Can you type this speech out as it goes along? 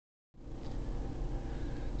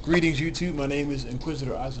Greetings YouTube, my name is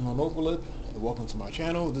Inquisitor Eisenhower Overlip, and welcome to my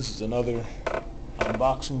channel. This is another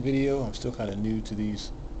unboxing video. I'm still kind of new to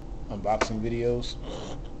these unboxing videos.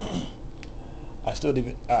 I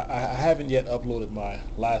haven't yet uploaded my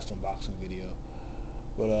last unboxing video,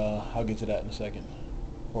 but I'll get to that in a second.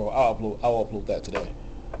 Or I'll upload that today.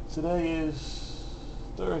 Today is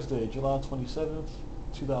Thursday, July 27th,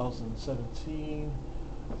 2017,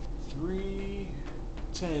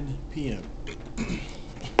 3:10 p.m.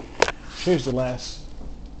 Here's the last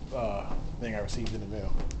thing I received in the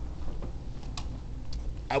mail.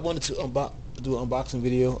 I wanted to do an unboxing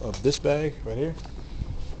video of this bag right here,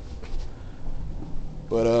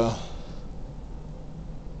 but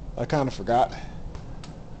I kind of forgot.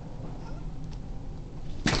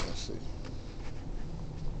 Let's see.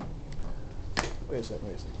 Wait a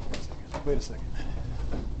second.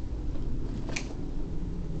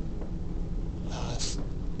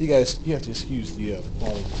 You have to excuse the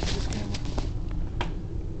quality of this camera.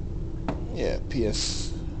 Yeah,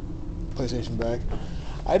 PlayStation bag.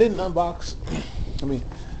 I didn't unbox. I mean,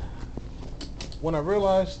 when I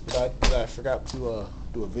realized that I forgot to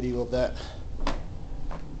do a video of that,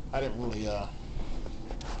 I didn't really. I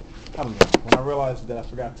don't know. When I realized that I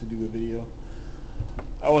forgot to do a video,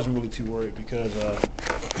 I wasn't really too worried because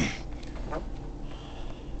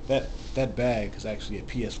that bag is actually a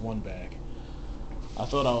PS1 bag. I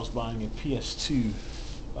thought I was buying a PS2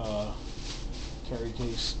 carry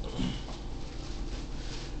case.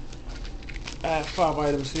 I have 5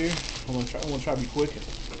 items here. I'm gonna try to be quick.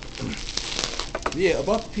 Yeah,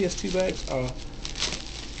 about the PS2 bags.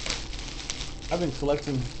 I've been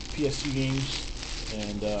collecting PS2 games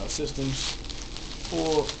and systems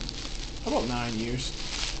for about 9 years,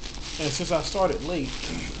 and since I started late,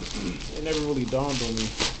 it never really dawned on me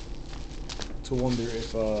to wonder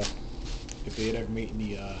if they had ever made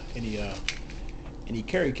any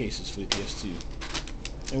carry cases for the PS2.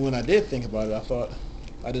 And when I did think about it,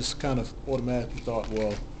 I just kind of automatically thought,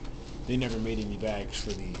 well, they never made any bags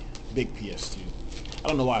for the big PS2. I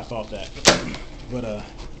don't know why I thought that, but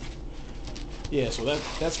yeah. So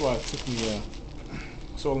that's why it took me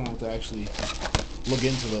so long to actually look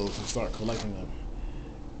into those and start collecting them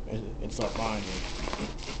and start buying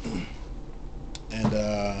them. And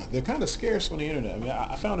they're kind of scarce on the internet. I mean,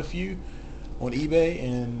 I found a few on eBay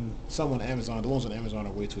and some on Amazon. The ones on Amazon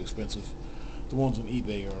are way too expensive. The ones on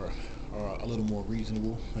eBay are a little more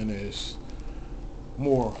reasonable, and there's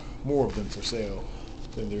more of them for sale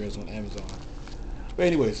than there is on Amazon. But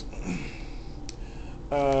anyways,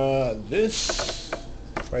 this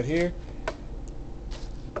right here,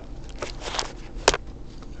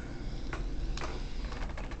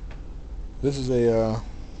 this is a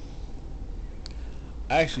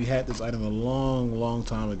I actually had this item a long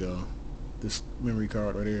time ago. This memory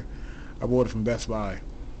card right here, I bought it from Best Buy.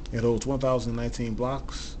 It holds 1,019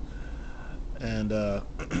 blocks, and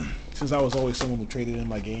since I was always someone who traded in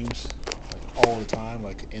my games like all the time,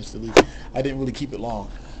 like instantly, I didn't really keep it long.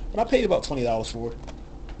 But I paid about $20 for it.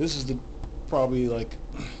 This is probably like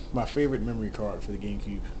my favorite memory card for the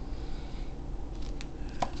GameCube,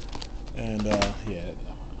 and yeah,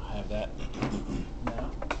 I have that. Now,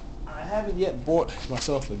 I haven't yet bought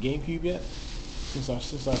myself a GameCube yet since I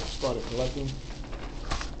started collecting.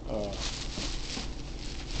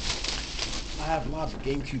 I have a lot of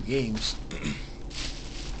GameCube games.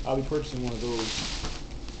 I'll be purchasing one of those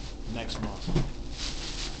next month.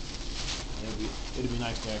 It'd be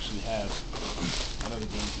nice to actually have another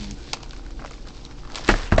GameCube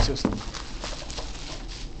system.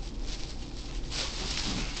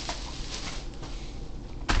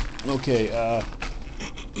 Okay,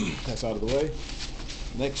 that's out of the way.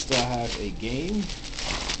 Next, I have a game.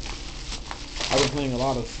 I've been playing a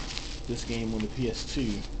lot of this game on the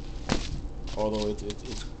PS2. Although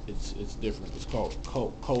it's different. It's called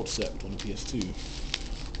Concept on the PS2.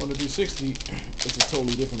 On the 360, it's a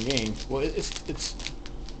totally different game. Well, it's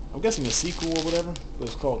I'm guessing a sequel or whatever, but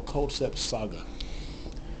it's called Concept Saga.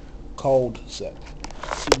 Concept,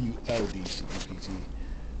 CULDCEPT.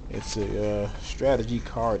 It's a strategy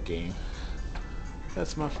card game.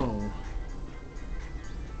 That's my phone.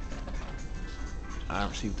 I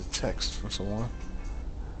received a text from someone.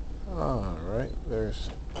 Alright, there's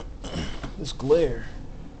this glare.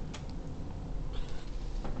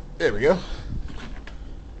 There we go.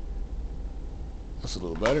 That's a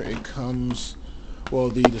little better. It comes, well,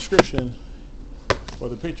 the description or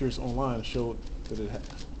the pictures online showed that it had,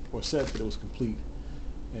 or said that it was complete,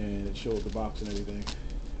 and it showed the box and everything,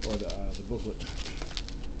 or the booklet.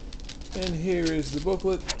 And here is the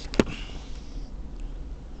booklet.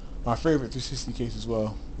 My favorite 360 case as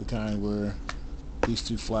well, the kind where these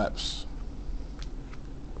two flaps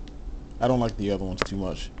I don't like the other ones too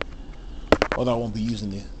much. Although I won't be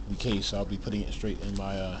using the case, I'll be putting it straight in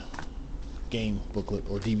my game booklet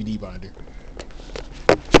or DVD binder.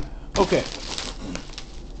 Okay.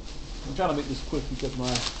 I'm trying to make this quick because my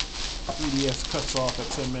 3DS cuts off at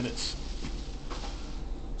 10 minutes.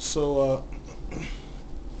 So,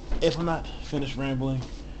 if I'm not finished rambling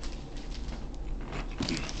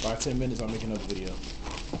by 10 minutes, I'll make another video.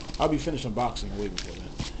 I'll be finished unboxing way before then.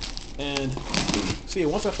 And see,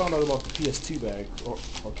 once I found out about the PS2 bag or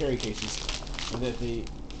carry cases, and that they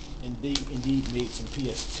indeed made some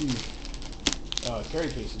PS2 carry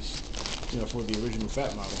cases, for the original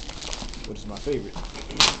Fat model, which is my favorite,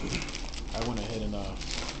 I went ahead and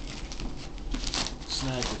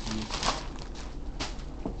snagged a few.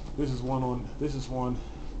 This is one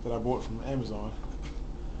that I bought from Amazon.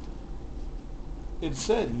 It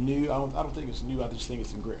said new. I don't think it's new. I just think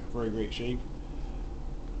it's in very great shape.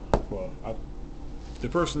 Well,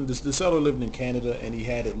 the seller lived in Canada and he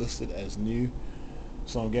had it listed as new.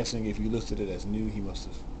 So I'm guessing if he listed it as new, he must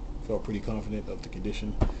have felt pretty confident of the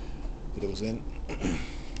condition that it was in.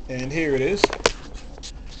 And here it is.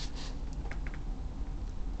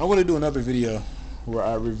 I'm going to do another video where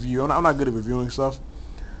I review. I'm not good at reviewing stuff,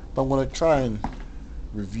 but I'm going to try and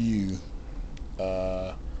review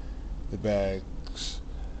the bags.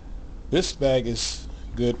 This bag is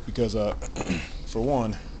good because, for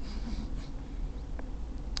one,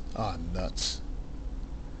 nuts.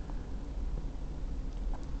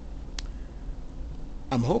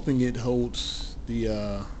 I'm hoping it holds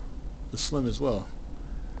the Slim as well,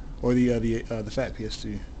 or the Fat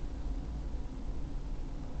PS2.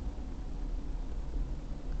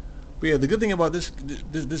 But yeah, the good thing about this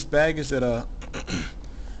bag is that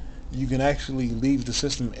you can actually leave the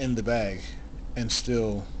system in the bag and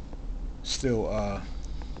still set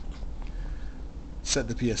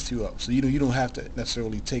the PS2 up. So you don't have to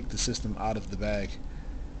necessarily take the system out of the bag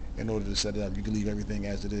in order to set it up. You can leave everything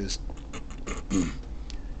as it is.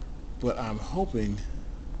 But I'm hoping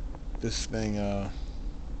this thing.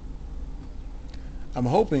 I'm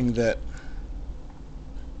hoping that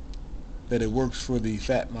it works for the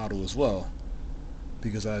Fat model as well,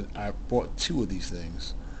 because I bought 2 of these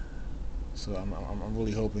things. So I'm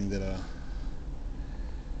really hoping that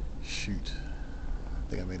shoot, I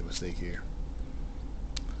think I made a mistake here.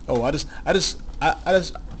 Oh, I just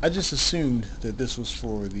assumed that this was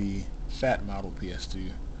for the Fat model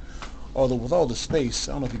PS2. Although with all the space,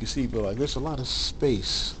 I don't know if you can see, but like there's a lot of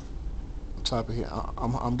space on top of here.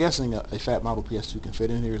 I'm guessing a Fat model PS2 can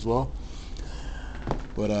fit in here as well.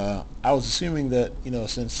 But I was assuming that,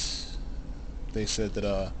 since they said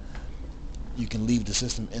that you can leave the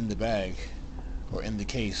system in the bag or in the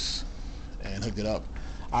case and hook it up,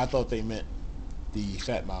 I thought they meant the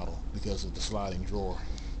Fat model because of the sliding drawer.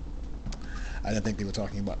 I didn't think they were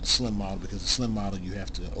talking about the Slim model, because the Slim model you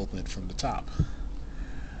have to open it from the top.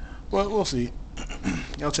 Well, we'll see.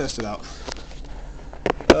 I'll test it out.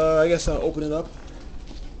 I guess I'll open it up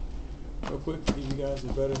real quick to give you guys a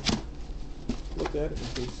better look at it, in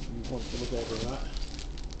case you want to look at it or not.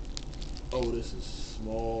 Oh, this is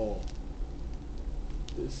small.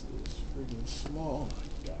 This is freaking small. Oh my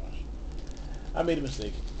gosh. I made a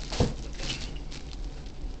mistake.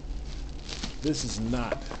 This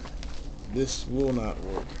will not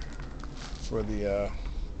work for the,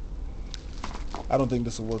 I don't think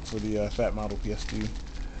this will work for the Fat model PS2.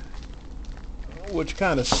 Which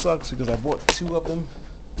kind of sucks because I bought 2 of them.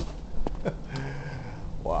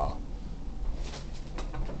 Wow.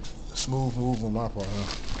 Smooth move on my part, huh?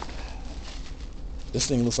 This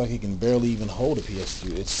thing looks like it can barely even hold a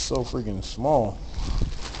PS2. It's so freaking small.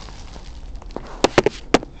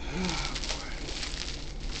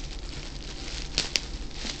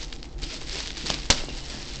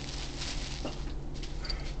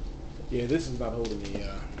 Yeah, this is not holding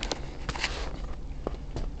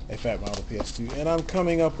a Fat model PS2. And I'm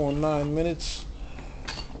coming up on 9 minutes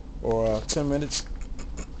or 10 minutes.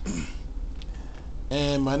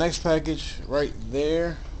 And my next package right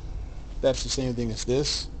there, that's the same thing as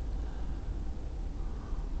this.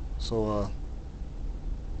 So,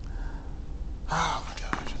 oh my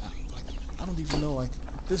gosh, I don't even know, like,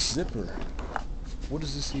 this zipper, what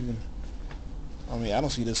is this even? I mean, I don't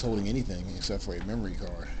see this holding anything except for a memory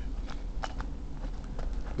card.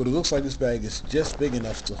 But it looks like this bag is just big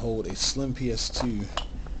enough to hold a Slim PS2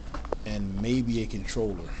 and maybe a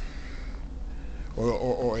controller,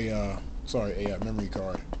 or a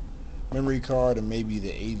memory card, and maybe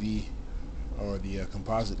the AV or the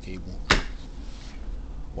composite cable.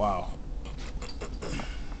 Wow.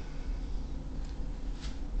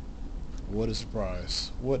 What a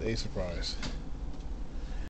surprise. What a surprise.